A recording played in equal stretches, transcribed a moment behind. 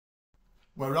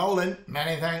We're rolling.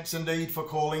 Many thanks indeed for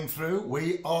calling through.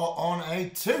 We are on a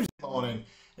Tuesday morning.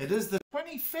 It is the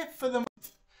 25th of the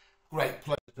month. Great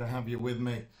pleasure to have you with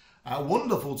me.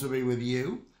 Wonderful to be with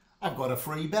you. I've got a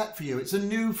free bet for you. It's a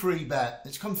new free bet.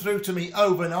 It's come through to me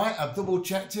overnight. I've double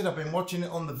checked it. I've been watching it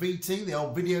on the VT, the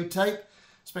old videotape.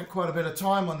 Spent quite a bit of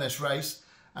time on this race.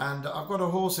 And I've got a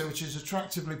horse here which is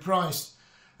attractively priced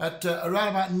at around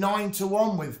about 9 to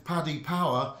 1 with Paddy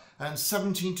Power and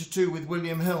 17 to 2 with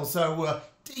William Hill. So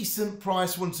decent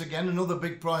price once again. Another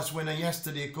big price winner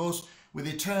yesterday, of course, with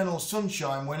Eternal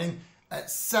Sunshine winning at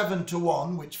 7 to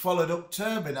 1, which followed up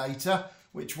Turbinator,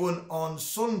 which won on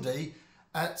Sunday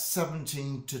at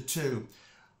 17 to 2.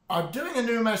 I'm doing a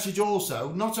new message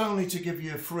also, not only to give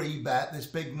you a free bet, this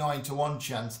big 9 to 1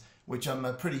 chance, which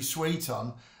I'm pretty sweet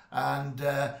on, and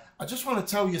I just want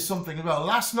to tell you something as well.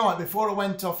 Last night, before I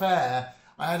went off air,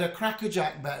 I had a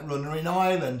Crackjack bet runner in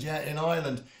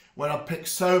Ireland, where I picked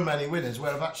so many winners,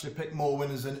 where I've actually picked more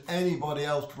winners than anybody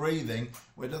else breathing.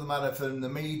 Where it doesn't matter if they're in the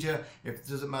media, it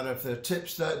doesn't matter if they're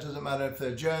tipster, it doesn't matter if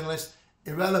they're journalists,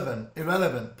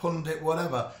 irrelevant, pundit,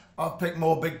 whatever. I've picked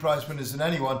more big prize winners than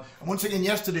anyone. And once again,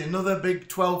 yesterday, another big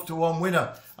 12 to 1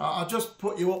 winner. I'll just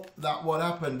put you up that what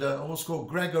happened. A horse called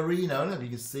Gregorina, I don't know if you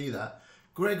can see that.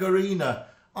 Gregorina,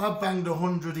 I banged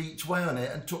 100 each way on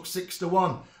it and took 6 to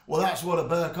 1. Well, that's what a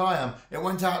Burke I am. It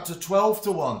went out to 12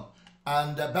 to 1.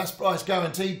 And best price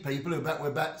guaranteed people who bet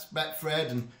with Betfred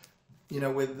and,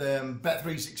 with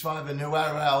Bet365 and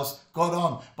whoever else got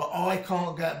on. But I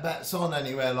can't get bets on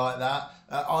anywhere like that.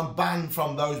 I'm banned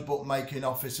from those bookmaking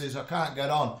offices. I can't get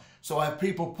on. So I have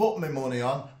people put my money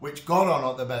on, which got on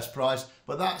at the best price.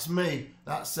 But that's me.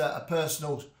 That's a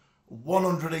personal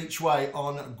 100 each way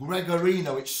on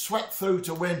Gregorina, which swept through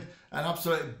to win and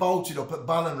absolutely bolted up at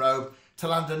Ballinrobe to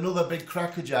land another big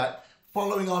Crackjack,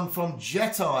 following on from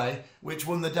Jedi, which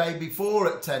won the day before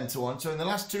at 10 to 1. So in the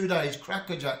last 2 days,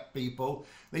 Crackjack people,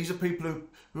 these are people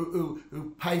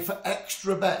who pay for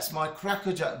extra bets, my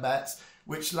Crackjack bets,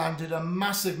 which landed a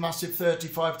massive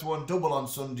 35 to 1 double on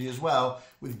Sunday as well,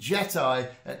 with Jedi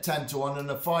at 10 to 1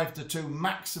 and a 5 to 2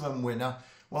 maximum winner.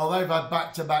 Well, they've had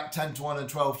back-to-back 10 to 1 and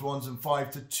 12 to 1s and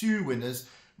 5 to 2 winners,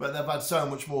 but they've had so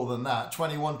much more than that.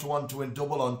 21 to 1 to win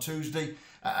double on Tuesday,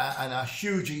 and a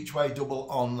huge each-way double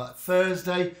on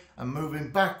Thursday. And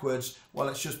moving backwards, well,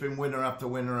 it's just been winner after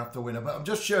winner after winner. But I'm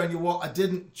just showing you what I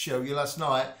didn't show you last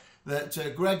night, that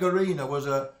Gregorina was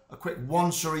a quick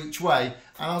oncer each way,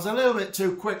 and I was a little bit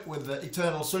too quick with the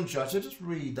Eternal Sunshine. So just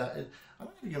read that. I don't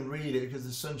know if you can read it because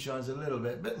the sunshine's a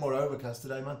bit more overcast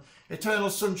today, man. Eternal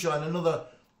Sunshine, another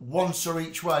oncer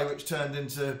each way, which turned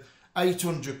into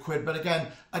 800 quid. But again,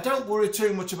 I don't worry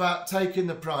too much about taking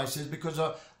the prices because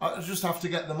I just have to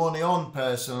get the money on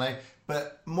personally.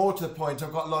 But more to the point,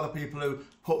 I've got a lot of people who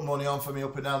put money on for me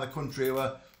up and down the country who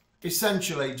are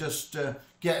essentially just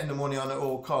getting the money on at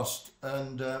all cost.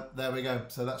 And there we go.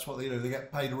 So that's what they do. They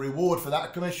get paid a reward for that,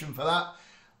 a commission for that.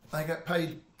 They get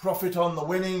paid profit on the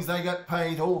winnings. They get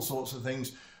paid all sorts of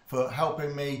things for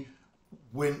helping me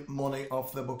win money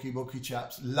off the bookie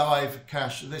chaps, live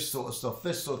cash, this sort of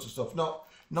stuff,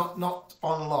 not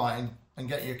online and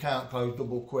get your account closed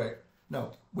double quick.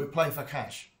 No, we play for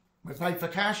cash. We play for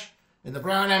cash in the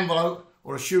brown envelope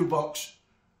or a shoebox,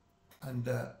 and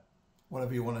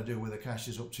whatever you want to do with the cash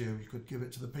is up to you. You could give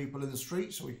it to the people in the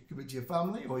streets, or you could give it to your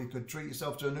family, or you could treat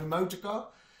yourself to a new motor car.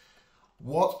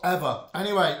 Whatever.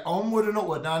 Anyway, onward and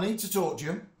upward. Now I need to talk to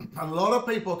you. A lot of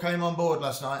people came on board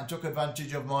last night and took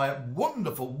advantage of my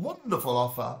wonderful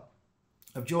offer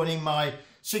of joining my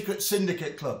secret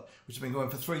syndicate club, which has been going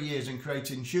for 3 years and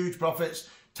creating huge profits,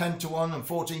 10 to 1 and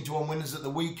 14 to 1 winners at the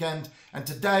weekend. And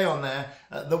today on there,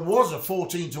 there was a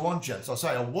 14 to 1 chance. I say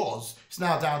I was. It's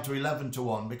now down to 11 to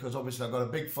 1 because obviously I've got a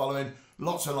big following,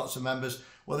 lots and lots of members.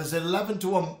 Well, there's an 11 to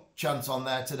 1 chance on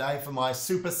there today for my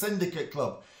super syndicate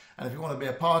club. And if you want to be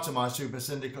a part of my Super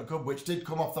Syndicate Club, which did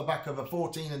come off the back of a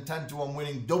 14 and 10 to 1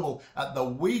 winning double at the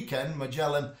weekend,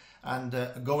 Magellan and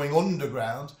going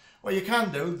underground, well, you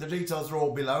can do. The details are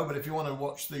all below. But if you want to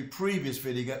watch the previous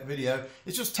video,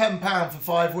 it's just £10 for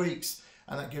 5 weeks.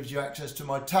 And that gives you access to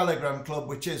my Telegram club,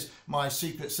 which is my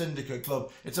Secret Syndicate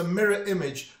Club. It's a mirror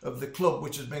image of the club,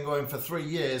 which has been going for 3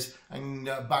 years and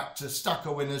back to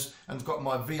stacker winners, and it's got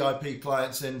my VIP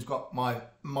clients in, it's got my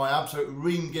absolute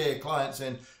ream gear clients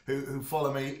in who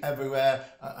follow me everywhere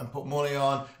and put money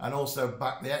on, and also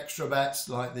back the extra bets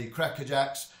like the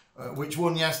Crackjacks, which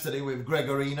won yesterday with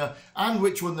Gregorina, and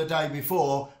which won the day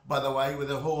before, by the way, with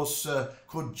a horse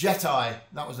called Jedi.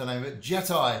 That was the name of it,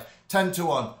 Jedi, 10 to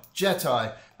 1.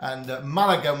 Jedi, and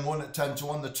Malagan won at 10 to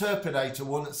 1, the Turbinator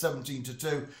won at 17 to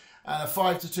 2, and a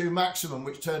 5-2 maximum,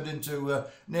 which turned into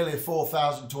nearly a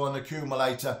 4,000 to 1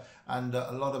 accumulator, and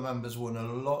a lot of members won a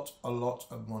lot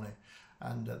of money.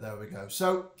 And there we go.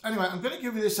 So anyway, I'm going to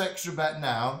give you this extra bet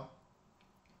now.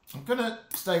 I'm going to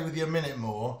stay with you a minute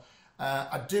more.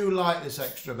 I do like this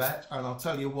extra bet, and I'll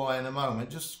tell you why in a moment.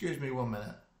 Just excuse me 1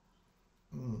 minute.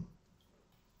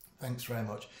 Thanks very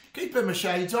much. Keeping my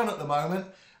shades on at the moment,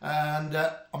 and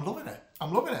I'm loving it.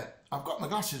 I'm loving it. I've got my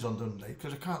glasses on, Dundee,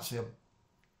 because I can't see a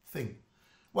thing.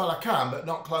 Well, I can, but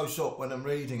not close up when I'm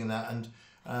reading and that,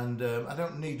 and I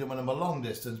don't need them when I'm a long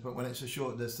distance, but when it's a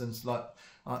short distance, like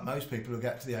most people who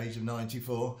get to the age of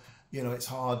 94, you know, it's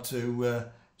hard to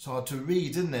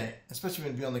read, isn't it? Especially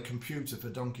when you be on the computer for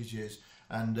donkey's years,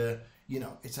 and you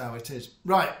know, it's how it is.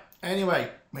 Right. Anyway,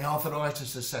 my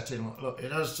arthritis has set in. Look,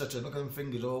 it has set in. Look at them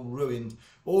fingers, all ruined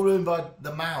by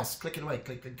the mouse, clicking away,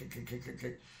 click, click, click, click, click, click,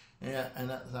 click. Yeah, and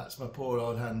that's my poor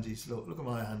old handies. Look at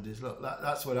my handies. Look,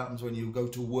 that's what happens when you go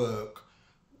to work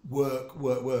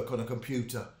on a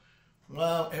computer.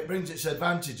 Well, it brings its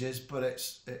advantages, but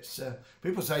it's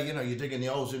people say, you know, you're digging the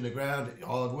holes in the ground,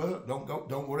 hard work.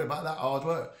 Don't worry about that, hard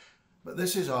work. But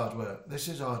this is hard work. This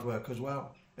is hard work as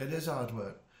well. It is hard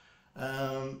work.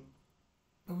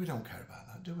 But we don't care about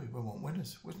that, do we? We want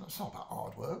winners. It's not about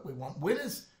hard work. We want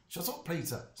winners. Shut up,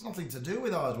 Peter. It's nothing to do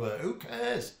with hard work. Who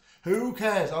cares? Who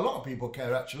cares? A lot of people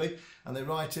care, actually, and they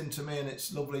write into me, and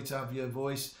it's lovely to have your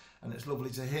voice, and it's lovely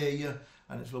to hear you,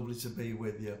 and it's lovely to be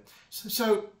with you.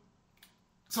 So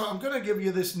I'm going to give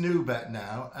you this new bet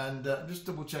now, and I'm just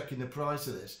double checking the price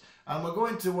of this. And we're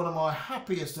going to one of my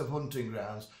happiest of hunting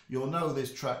grounds. You'll know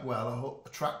this track well, a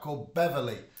track called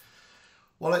Beverley.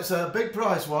 Well, it's a big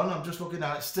price one. I'm just looking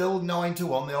at it. Still 9 to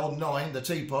 1, the old 9, the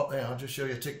teapot. There, I'll just show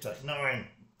you Tic Tac. 9.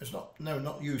 It's not, no,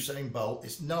 not Usain Bolt.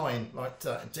 It's 9, like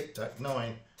that in Tic Tac.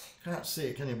 9. Can't see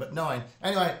it, can you? But 9.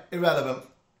 Anyway, irrelevant.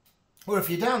 Or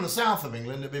if you're down the south of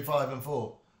England, it'd be 5 and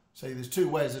 4. See, there's two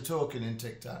ways of talking in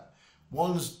Tic Tac.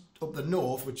 One's up the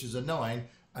north, which is a 9,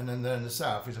 and then there in the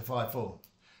south is a 5-4.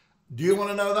 Do you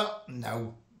want to know that?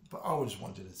 No, but I just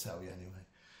wanted to tell you anyway.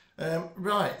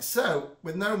 Right, so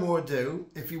with no more ado,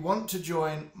 if you want to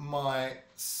join my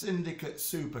Syndicate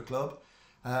Super Club,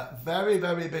 very,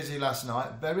 very busy last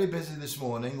night, very busy this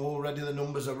morning. Already the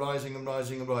numbers are rising and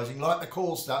rising and rising, like the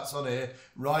call stats on here,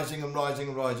 rising and rising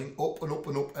and rising, up and up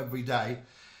and up every day.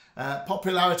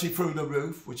 Popularity through the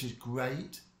roof, which is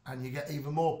great, and you get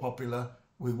even more popular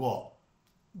with what?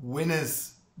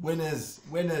 Winners, winners,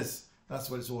 winners. That's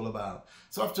what it's all about.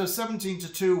 So after a 17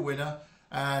 to 2 winner,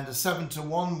 and a 7 to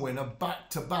 1 winner back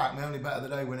to back. My only bet of the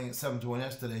day, winning at 7 to 1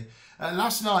 yesterday.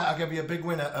 Last night I gave you a big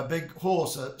winner, a big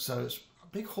horse. So it's a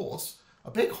big horse.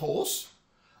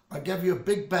 I gave you a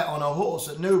big bet on a horse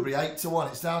at Newbury, 8 to 1.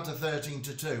 It's down to 13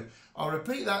 to 2. I'll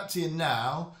repeat that to you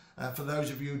now for those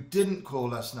of you who didn't call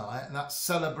last night, and that's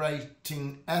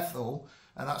Celebrating Ethel,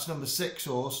 and that's number 6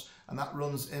 horse, and that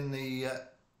runs in the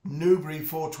Newbury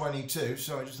 422.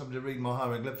 Sorry, just having to read my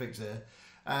hieroglyphics here.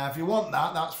 If you want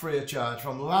that, that's free of charge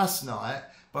from last night,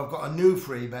 but I've got a new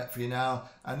free bet for you now,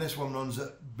 and this one runs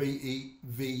at Beverley,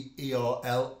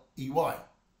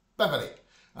 Beverley,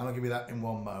 and I'll give you that in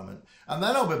one moment. And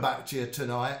then I'll be back to you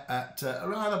tonight at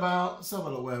around about, let's have a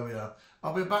look where we are.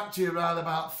 I'll be back to you around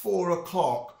about 4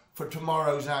 o'clock for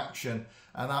tomorrow's action,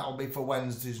 and that'll be for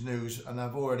Wednesday's news, and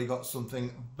I've already got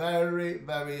something very,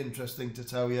 very interesting to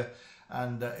tell you,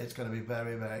 and it's going to be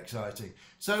very, very exciting.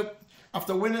 So,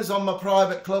 after winners on my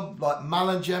private club, like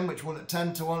Malangem, which won at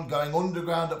 10 to 1, going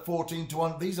underground at 14 to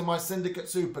 1. These are my Syndicate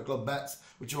Super Club bets,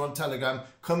 which are on Telegram.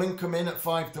 Come in at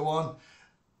 5 to 1.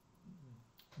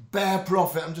 Bear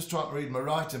Profit, I'm just trying to read my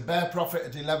writing. Bear Profit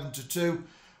at 11 to 2.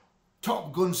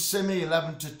 Top Gun Simi,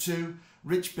 11 to 2.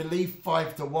 Rich Belief,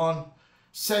 5 to 1.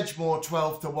 Sedgemore,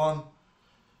 12 to 1.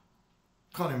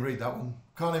 Can't even read that one.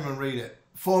 Can't even read it.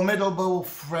 Formidable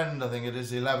Friend, I think it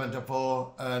is, 11 to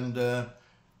 4. And...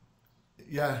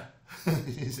 yeah,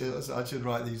 I should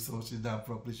write these sources down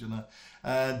properly, shouldn't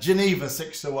I? Geneva,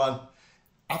 6 to 1.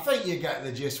 I think you get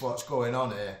the gist what's going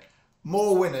on here.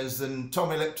 More winners than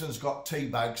Tommy Lipton's got tea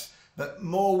bags, but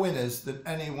more winners than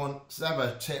anyone's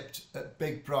ever tipped at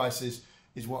big prices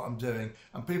is what I'm doing.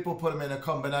 And people put them in a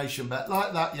combination bet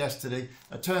like that yesterday.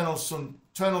 Eternal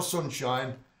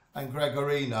Sunshine and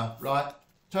Gregorina, right?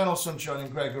 Eternal Sunshine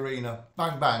and Gregorina.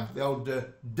 Bang, bang. The old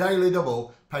daily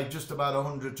double paid just about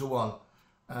 100 to 1.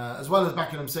 As well as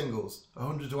backing them singles,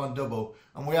 100 to 1 double,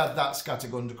 and we had that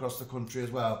scattergunned across the country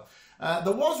as well.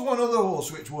 There was one other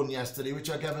horse which won yesterday, which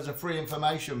I gave as a free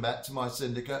information bet to my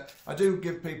syndicate. I do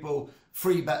give people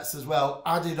free bets as well,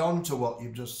 added on to what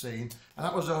you've just seen, and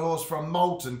that was a horse from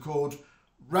Moulton called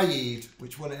Raid,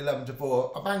 which won at 11 to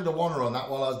 4. I banged a oneer on that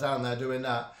while I was down there doing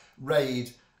that.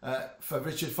 raid for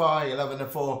Richard Fye,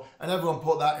 11-4, and everyone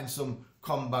put that in some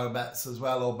combo bets as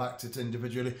well, or backed it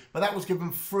individually. But that was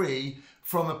given free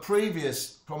from a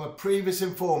previous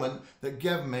informant that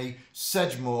gave me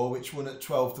Sedgemoor, which won at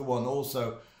 12-1,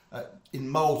 also in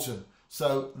Moulton.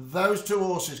 So those two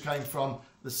horses came from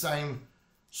the same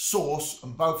source,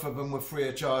 and both of them were free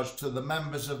of charge to the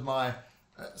members of my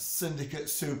Syndicate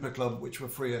Super Club, which were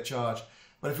free of charge.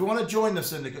 But if you want to join the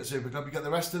Syndicate Super Club, you get the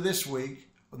rest of this week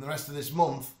and the rest of this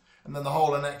month, and then the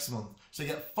whole of next month. So you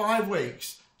get 5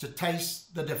 weeks to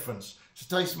taste the difference, to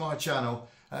taste my channel,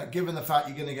 given the fact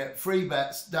you're going to get free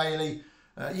bets daily.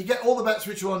 You get all the bets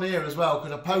which are on here as well,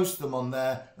 because I post them on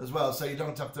there as well, so you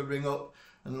don't have to ring up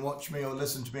and watch me or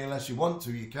listen to me unless you want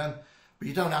to. You can, but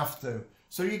you don't have to.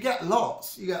 So you get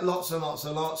lots. You get lots and lots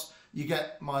and lots. You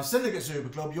get my Syndicate Super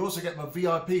Club. You also get my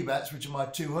VIP bets, which are my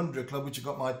 200 club, which have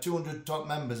got my 200 top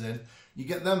members in. You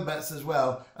get them bets as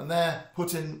well, and they're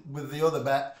put in with the other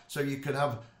bet, so you can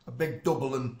have a big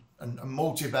double and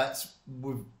multi-bets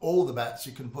with all the bets.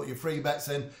 You can put your free bets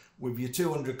in with your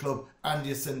 200 club and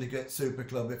your Syndicate Super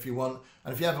Club if you want.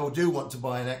 And if you ever do want to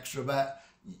buy an extra bet,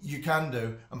 you can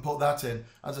do and put that in.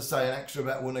 As I say, an extra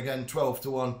bet won again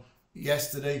 12-1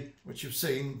 yesterday, which you've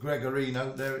seen.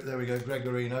 Gregorino, there we go,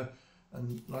 Gregorino.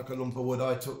 And like a lump of wood,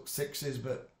 I took 6s,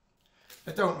 but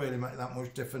it don't really make that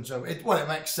much difference. So it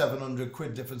makes 700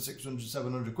 quid difference, 600,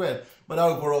 700 quid. But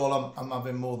overall, I'm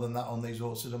having more than that on these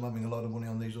horses. I'm having a lot of money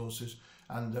on these horses.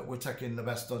 And we're taking the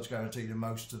best odds guaranteed in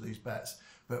most of these bets.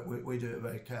 But we do it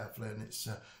very carefully. And it's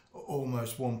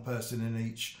almost one person in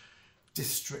each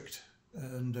district.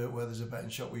 And where there's a betting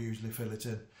shop, we usually fill it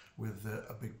in with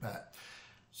a big bet.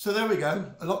 So there we go.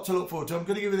 A lot to look forward to. I'm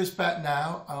going to give you this bet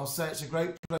now. I'll say it's a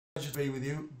great pleasure to be with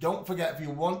you. Don't forget, if you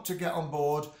want to get on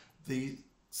board the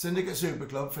Syndicate Super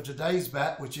Club for today's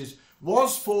bet, which was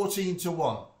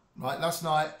 14-1, right? Last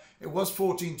night it was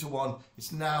 14-1.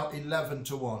 It's now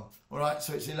 11-1. All right,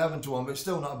 so it's 11-1, but it's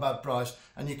still not a bad price,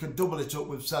 and you can double it up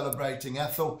with Celebrating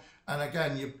Ethel. And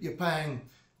again, you're paying,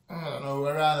 I don't know,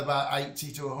 around about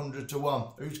 80 to 100 to 1.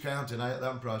 Who's counting at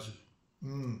them prices?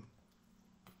 How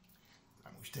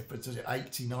much difference is it?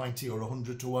 80, 90, or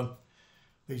 100 to 1?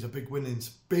 These are big winnings,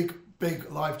 big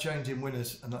life-changing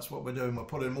winners, and that's what we're doing. We're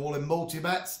putting them all in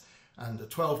multi-bets, and a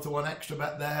 12-1 extra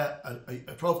bet there,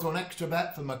 a 12-1 extra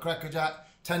bet for my Crackjack,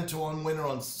 10-1 winner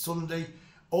on Sunday,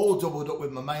 all doubled up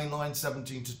with my main line,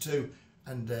 17-2,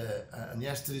 and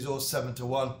yesterday's all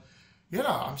 7-1. You know,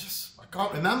 I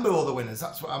can't remember all the winners.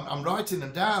 That's what I'm writing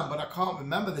them down, but I can't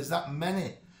remember. There's that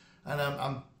many, and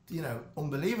I'm you know,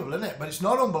 unbelievable, isn't it? But it's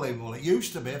not unbelievable. It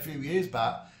used to be a few years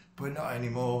back, but not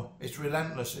anymore. It's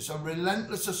relentless. It's a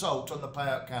relentless assault on the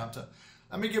payout counter.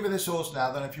 Let me give you this horse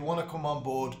now, then if you want to come on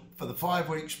board for the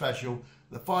 5-week special,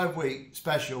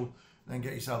 then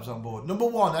get yourselves on board. Number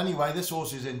 1, anyway, this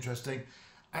horse is interesting.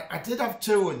 I did have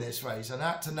 2 in this race, and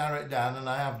I had to narrow it down, and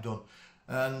I have done.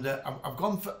 And I've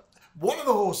gone for... One of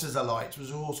the horses I liked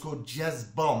was a horse called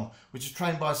Jez Bomb, which is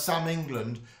trained by Sam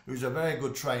England, who's a very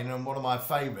good trainer and one of my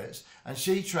favourites. And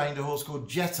she trained a horse called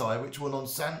Jet Eye, which won on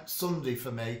Sunday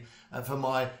for me and for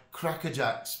my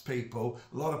Crackjacks people.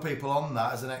 A lot of people on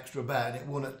that as an extra bet, and it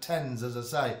won at 10s, as I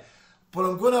say. But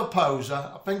I'm going to oppose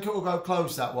her. I think it will go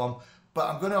close, that one. But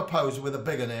I'm going to oppose her with a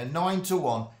big one here,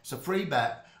 9-1. It's a free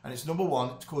bet, and it's number 1.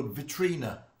 It's called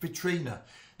Vitrina.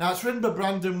 Now, it's ridden by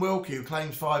Brandon Wilkie, who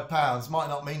claims £5. Might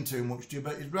not mean too much to you,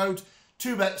 but he's rode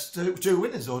 2 bets, 2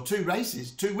 winners, or 2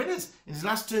 races, 2 winners. In his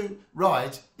last 2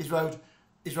 rides, he's rode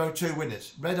 2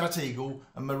 winners, Red Hat Eagle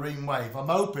and Marine Wave. I'm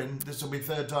hoping this will be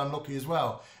 3rd time lucky as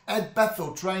well. Ed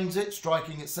Bethel trains it,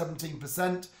 striking at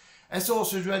 17%. This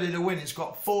horse is ready to win. It's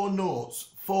got 4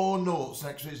 noughts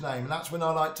next to his name, and that's when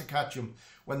I like to catch them,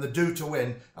 when they're due to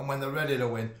win and when they're ready to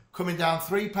win. Coming down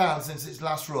 £3 since its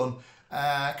last run.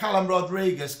 Callum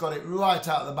Rodriguez got it right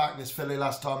out of the back, this filly,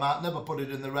 last time out, never put it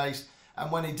in the race,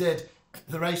 and when he did,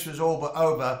 the race was all but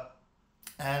over,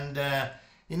 and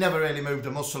he never really moved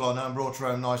a muscle on her and brought her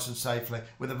home nice and safely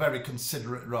with a very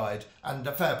considerate ride, and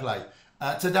fair play.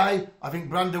 Today, I think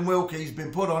Brandon Wilkie's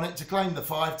been put on it to claim the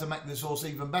 5 to make this horse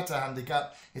even better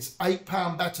handicap. It's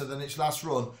 £8 better than its last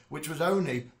run, which was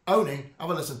only, have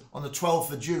a listen, on the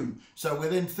 12th of June. So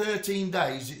within 13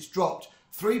 days, it's dropped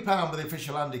 £3 with the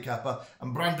official handicapper,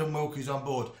 and Brandon Wilkie's on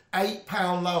board.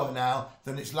 £8 lower now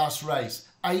than its last race.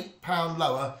 £8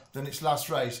 lower than its last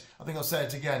race. I think I'll say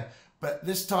it again. But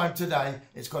this time today,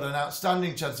 it's got an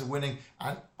outstanding chance of winning,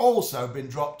 and also been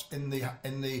dropped in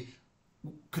the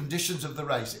conditions of the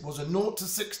race. It was a 0 to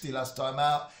 60 last time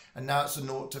out, and now it's a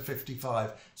 0 to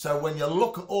 55. So when you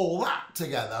look at all that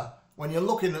together,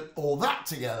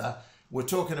 we're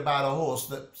talking about a horse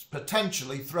that's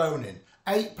potentially thrown in.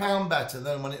 £8 better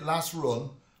than when it last run,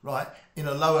 right, in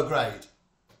a lower grade.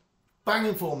 Bang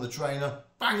inform the trainer,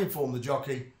 bang inform the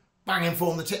jockey, bang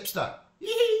inform the tipster.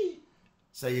 Yee!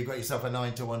 So you've got yourself a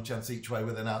 9-to-1 chance each way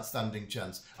with an outstanding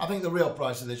chance. I think the real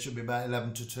price of this should be about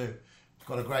 11-2. It's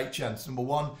got a great chance. Number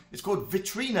one, it's called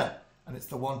Vitrina, and it's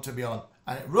the one to be on.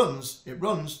 And it runs,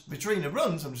 Vitrina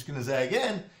runs, I'm just going to say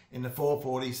again, in the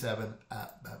 447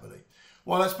 at Beverley.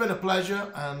 Well, it's been a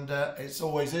pleasure, and it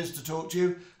always is to talk to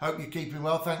you. Hope you're keeping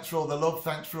well. Thanks for all the love.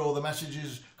 Thanks for all the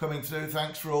messages coming through.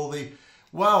 Thanks for all the,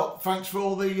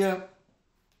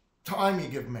 time you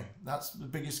give me. That's the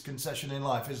biggest concession in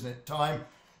life, isn't it? Time.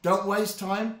 Don't waste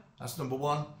time. That's number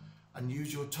one. And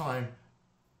use your time,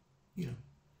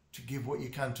 to give what you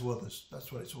can to others.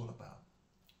 That's what it's all about.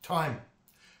 Time.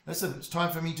 Listen, it's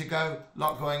time for me to go. A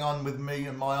lot going on with me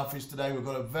and my office today. We've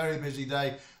got a very busy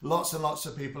day. Lots and lots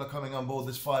of people are coming on board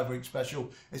this 5-week special.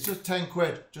 It's just 10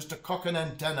 quid, just to cock an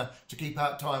antenna to keep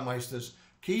out time wasters.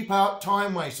 Keep out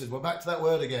time wasters. We're back to that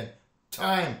word again.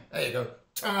 Time. There you go.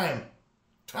 Time.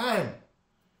 Time.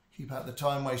 Keep out the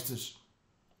time wasters.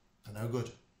 They're no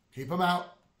good. Keep them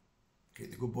out.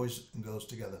 Keep the good boys and girls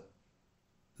together.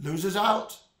 Losers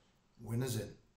out. Winners in.